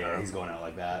 there's no way he's going out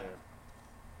like that. Yeah.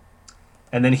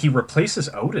 And then he replaces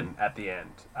Odin at the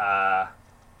end.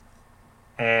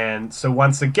 And so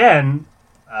once again,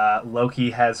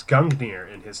 Loki has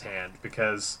Gungnir in his hand,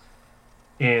 because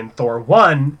in Thor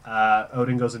 1,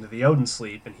 Odin goes into the Odin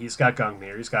sleep, and he's got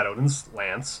Gungnir, he's got Odin's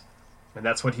lance, and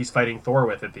that's what he's fighting Thor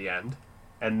with at the end.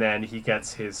 And then he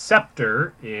gets his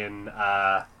scepter in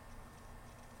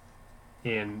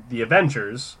the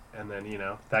Avengers, and then, you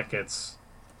know, that gets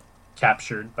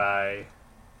captured by...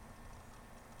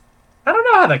 I don't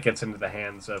know how that gets into the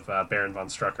hands of Baron von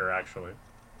Strucker, actually.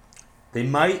 They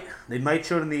might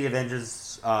show it in the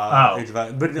Avengers Age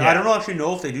of, but Yeah. I don't actually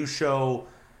know if they do show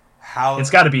how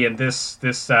It's got to be in this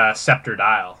scepter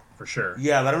dial, for sure.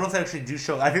 Yeah, but I don't know if they actually do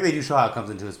show. I think they do show how it comes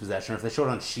into his possession, or if they show it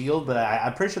on Shield. But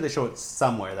I'm pretty sure they show it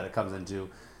somewhere that it comes into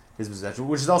his possession,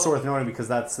 which is also worth noting because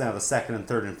that's now the second and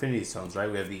third Infinity Stones,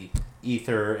 right? We have the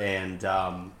Ether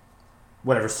and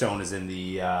whatever stone is in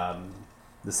the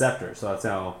scepter. So that's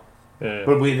now.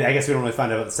 But I guess we don't really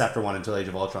find out about the scepter one until Age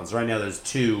of Ultron. So right now there's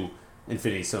 2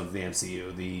 Infinity Stones in the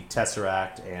MCU: the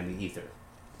Tesseract and the Ether.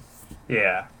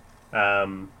 Yeah.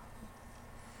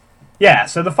 Yeah,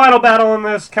 so the final battle in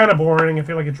this, kind of boring. I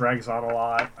feel like it drags on a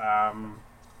lot.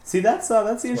 See, that's the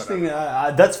interesting.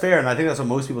 That's fair, and I think that's what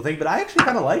most people think. But I actually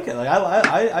kind of like it. Like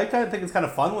I kind of think it's kind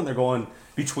of fun when they're going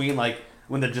between, like,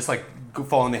 when they're just like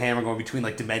following the hammer, going between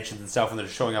like dimensions and stuff, when they're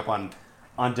showing up on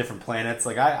different planets.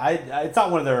 Like it's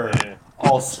not one of their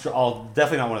all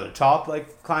definitely not one of their top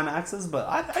like climaxes, but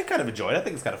I kind of enjoy it. I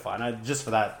think it's kind of fun. Just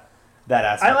for that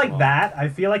aspect. I like that. I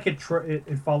feel like it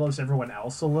follows everyone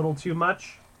else a little too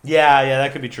much. Yeah,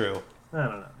 that could be true. I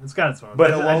don't know. It's got its own.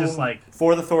 But I just like...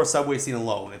 for the Thor subway scene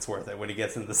alone, it's worth it when he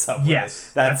gets into the subway.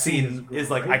 Yes. That scene is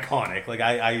like iconic. Like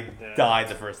I died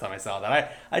the first time I saw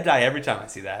that. I die every time I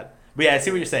see that. But yeah, I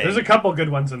see what you're saying. There's a couple good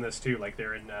ones in this too. Like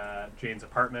they're in Jane's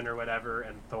apartment or whatever,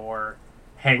 and Thor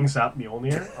hangs up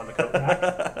Mjolnir on the coat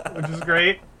rack, which is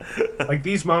great. Like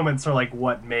these moments are like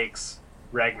what makes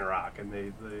Ragnarok, and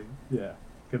they yeah,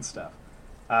 good stuff.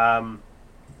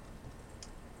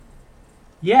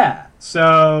 Yeah.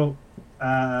 So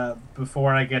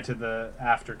before I get to the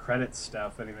after credits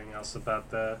stuff, anything else about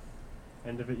the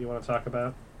end of it you want to talk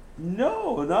about?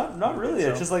 No, not really.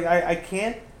 It's just like I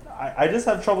can't. I just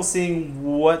have trouble seeing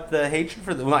what the hatred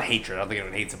for the, well, not hatred. I don't think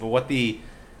anyone hates it, but what the,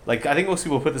 like, I think most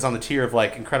people put this on the tier of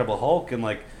like Incredible Hulk, and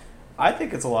like I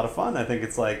think it's a lot of fun. I think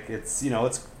it's like it's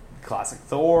classic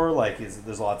Thor. Like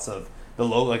there's lots of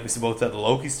like we see both that the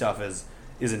Loki stuff is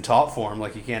in top form.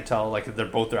 Like you can't tell, like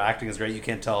their acting is great. You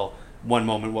can't tell one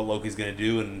moment what Loki's gonna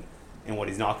do and what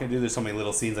he's not gonna do. There's so many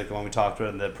little scenes like the one we talked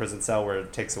about in the prison cell where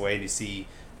it takes away and you see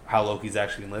how Loki's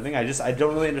actually living. I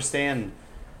don't really understand.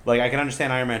 Like I can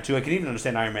understand Iron Man 2. I can even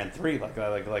understand Iron Man 3.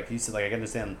 Like you said, like I can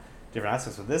understand different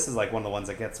aspects. But this is like one of the ones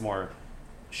that gets more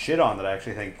shit on that I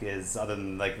actually think is, other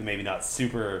than like maybe not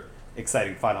super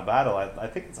exciting final battle. I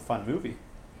think it's a fun movie.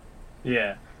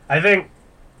 Yeah, I think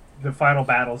the final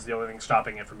battle is the only thing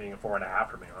stopping it from being a 4.5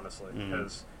 for me, honestly,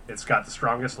 because it's got the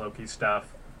strongest Loki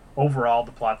stuff. Overall,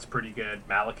 the plot's pretty good.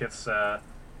 Malekith's a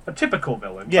typical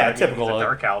villain. Yeah, typical. He's a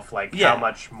dark elf. Like, how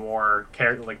much more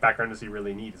background does he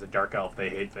really need? He's a dark elf. They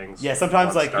hate things. Yeah,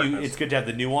 sometimes like it's good to have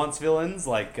the nuanced villains,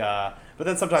 like, but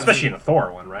then sometimes especially in a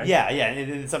Thor one, right? Yeah,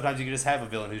 and sometimes you can just have a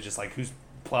villain who's just like whose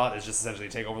plot is just essentially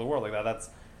take over the world like that.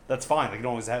 That's fine. Like you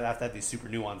don't always have to have these super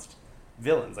nuanced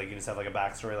villains. Like you just have like a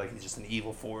backstory, like he's just an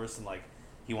evil force and like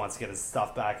he wants to get his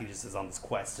stuff back. He just is on this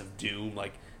quest of doom.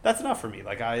 Like that's enough for me.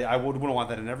 Like I wouldn't want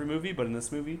that in every movie, but in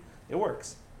this movie, it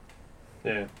works.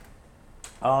 Yeah.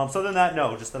 So other than that,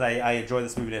 no, just that I enjoy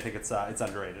this movie and I think it's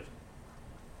underrated.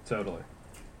 Totally.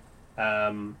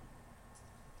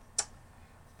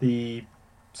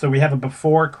 So we have a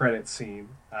before credit scene,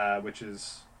 which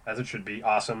is, as it should be,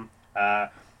 awesome.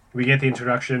 We get the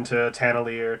introduction to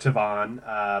Tanalier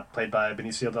Tivan, played by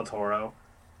Benicio del Toro,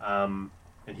 and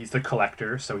he's the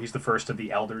Collector, so he's the first of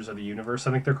the Elders of the Universe,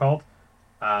 I think they're called,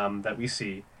 that we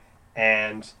see.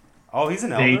 And oh, he's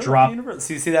an elder of the universe?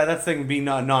 See that thing, being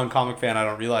a non-comic fan, I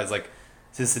don't realize, like,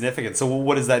 his significance. So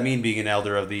what does that mean, being an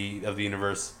elder of the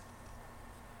universe?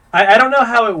 I don't know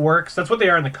how it works. That's what they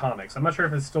are in the comics. I'm not sure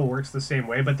if it still works the same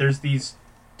way, but there's these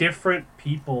different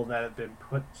people that have been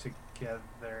put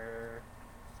together.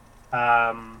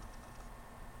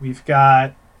 We've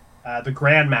got the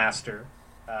Grandmaster,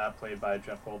 played by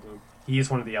Jeff Goldblum. He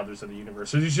is one of the Elders of the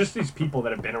Universe. So there's just these people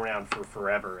that have been around for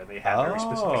forever, and they have very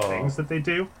specific things that they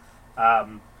do.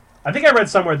 I think I read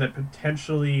somewhere that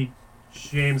potentially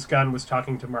James Gunn was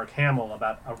talking to Mark Hamill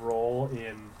about a role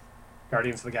in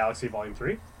Guardians of the Galaxy Volume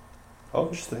 3. Oh,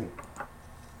 interesting.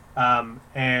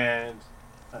 And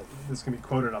this can be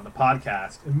quoted on the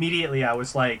podcast. Immediately I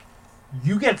was like,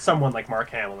 you get someone like Mark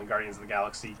Hamill in Guardians of the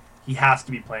Galaxy, he has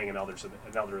to be playing an Elder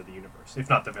of the Universe, if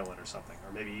not the villain or something,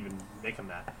 or maybe even make him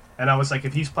that. And I was like,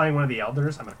 if he's playing one of the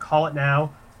Elders, I'm going to call it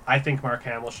now. I think Mark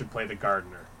Hamill should play the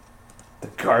Gardener. The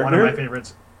Gardener? One of my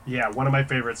favorites. Yeah, one of my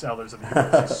favorites, Elders of the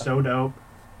Universe. He's so dope,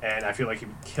 and I feel like he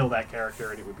would kill that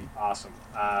character, and it would be awesome.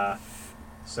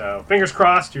 So fingers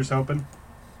crossed. Here's hoping.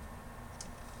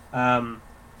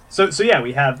 So yeah,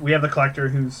 we have the Collector,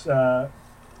 who's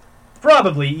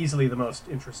probably easily the most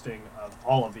interesting of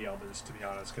all of the Elders, to be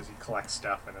honest, because he collects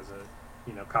stuff, and as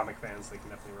a comic fans, they can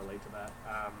definitely relate to that.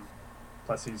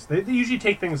 Plus, they usually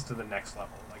take things to the next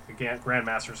level. Like the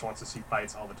Grandmaster wants to see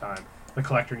fights all the time. The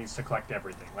Collector needs to collect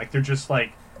everything. Like they're just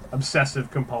like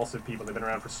obsessive, compulsive people. They've been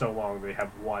around for so long. They have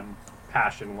one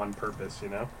passion, one purpose.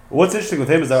 What's interesting with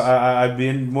him is that I'd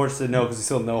be more interested to know, because we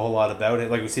still know a whole lot about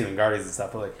it. Like we've seen him in Guardians and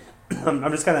stuff. But like,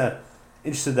 I'm just kind of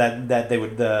interested that they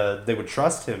would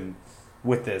trust him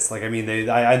with this. Like, I mean,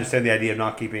 I understand the idea of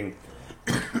not keeping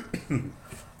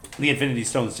the Infinity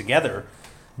Stones together,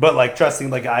 but like trusting,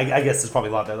 like I guess there's probably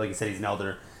a lot that, like you said, he's an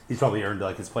elder. He's probably earned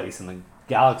like his place in the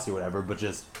galaxy or whatever. But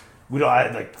just we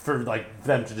don't for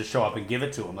them to just show up and give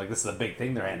it to him. Like this is a big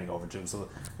thing they're handing over to him, so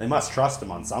they must trust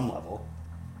him on some level.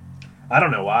 I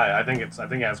don't know why. I think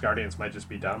Asgardians might just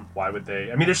be dumb. Why would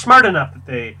they? I mean, they're smart enough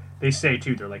that they say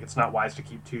too. They're like, it's not wise to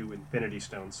keep two Infinity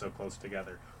Stones so close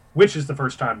together. Which is the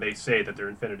first time they say that they're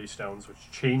Infinity Stones,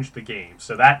 which changed the game.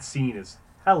 So that scene is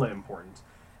hella important.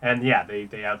 And yeah,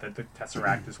 they out that the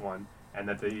Tesseract is one, and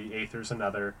that the Aether's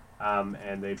another,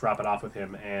 and they drop it off with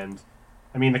him. And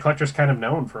I mean, the Collector's kind of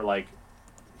known for like,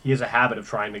 he has a habit of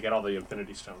trying to get all the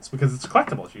Infinity Stones because it's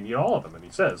collectibles. You need all of them, and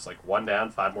he says like 1 down,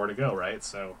 5 more to go, right?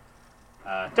 So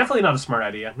Definitely not a smart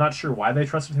idea. Not sure why they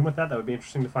trusted him with that. That would be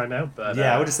interesting to find out. But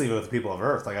Yeah, I would just leave it with the people of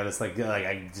Earth. Like I just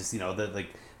I just that like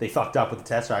they fucked up with the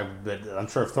test drive, but I'm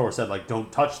sure if Thor said like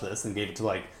don't touch this and gave it to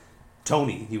like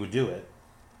Tony, he would do it.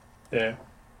 yeah.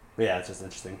 But yeah, it's just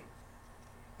interesting.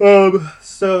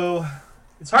 So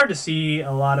it's hard to see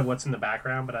a lot of what's in the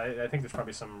background, but I think there's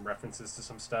probably some references to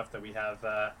some stuff that we have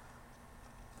the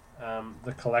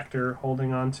Collector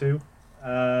holding on to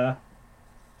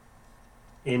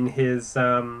in his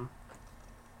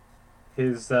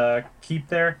keep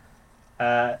there.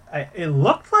 It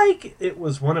looked like it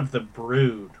was one of the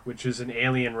Brood, which is an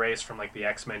alien race from like the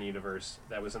X-Men universe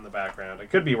that was in the background. I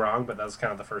could be wrong, but that was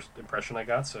kind of the first impression I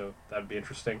got, so that'd be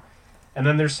interesting. And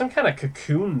then there's some kind of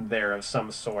cocoon there of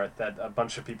some sort that a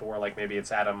bunch of people were like, maybe it's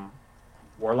Adam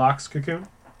Warlock's cocoon.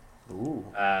 Ooh.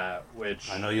 Which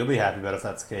I know you'll be happy about if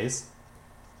that's the case.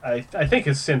 I think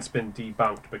has since been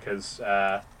debunked because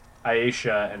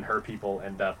Aisha and her people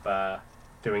end up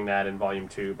doing that in Volume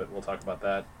 2, but we'll talk about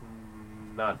that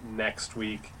not next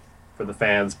week for the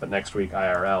fans, but next week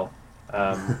IRL.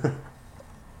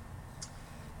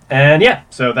 And yeah,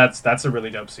 so that's a really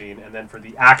dope scene. And then for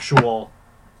the actual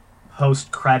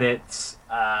post credits,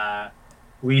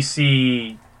 we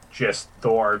see just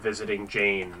Thor visiting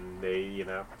Jane, and they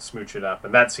smooch it up,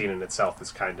 and that scene in itself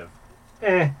is kind of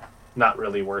not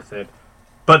really worth it.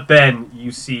 But then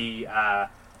you see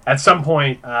at some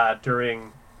point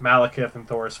during Malekith and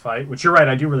Thor's fight, which you're right,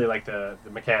 I do really like the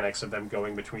mechanics of them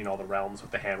going between all the realms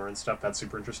with the hammer and stuff. That's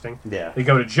super interesting. Yeah. They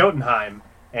go to Jotunheim,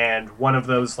 and one of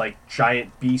those like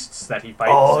giant beasts that he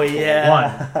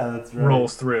fights That's right.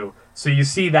 rolls through. So you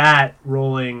see that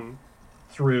rolling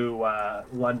through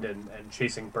London and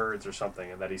chasing birds or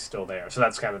something, and that he's still there. So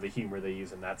that's kind of the humor they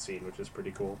use in that scene, which is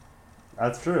pretty cool.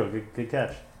 That's true. Good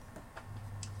catch.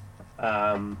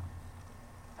 But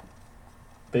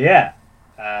yeah,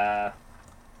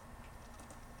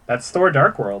 that's Thor: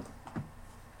 Dark World.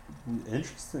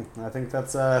 Interesting. I think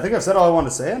that's. I think I've said all I wanted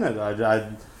to say on it.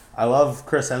 I love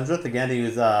Chris Hemsworth. Again, he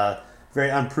was a very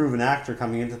unproven actor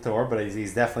coming into Thor, but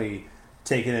he's definitely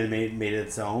taken it and made it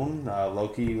its own.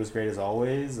 Loki was great as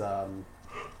always.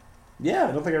 Yeah,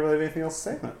 I don't think I really have anything else to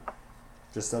say on it.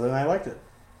 Just other than I liked it.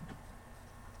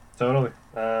 Totally.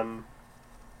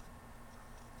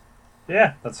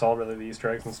 Yeah, that's all really the Easter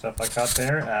eggs and stuff I caught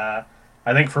there.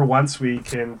 I think for once we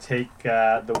can take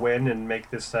the win and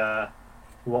make this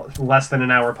less than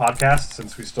an hour podcast,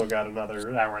 since we still got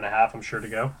another hour and a half, I'm sure, to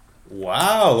go.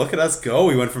 Wow, look at us go.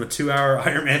 We went from a 2-hour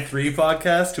Iron Man 3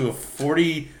 podcast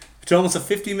to almost a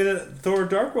 50-minute Thor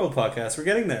Dark World podcast. We're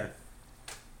getting there.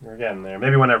 We're getting there.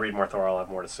 Maybe when I read more Thor, I'll have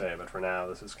more to say, but for now,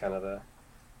 this is kind of the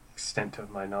extent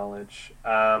of my knowledge.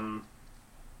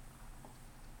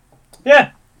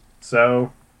 Yeah,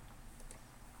 so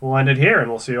we'll end it here, and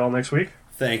we'll see you all next week.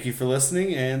 Thank you for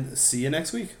listening, and see you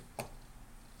next week.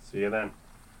 See you then.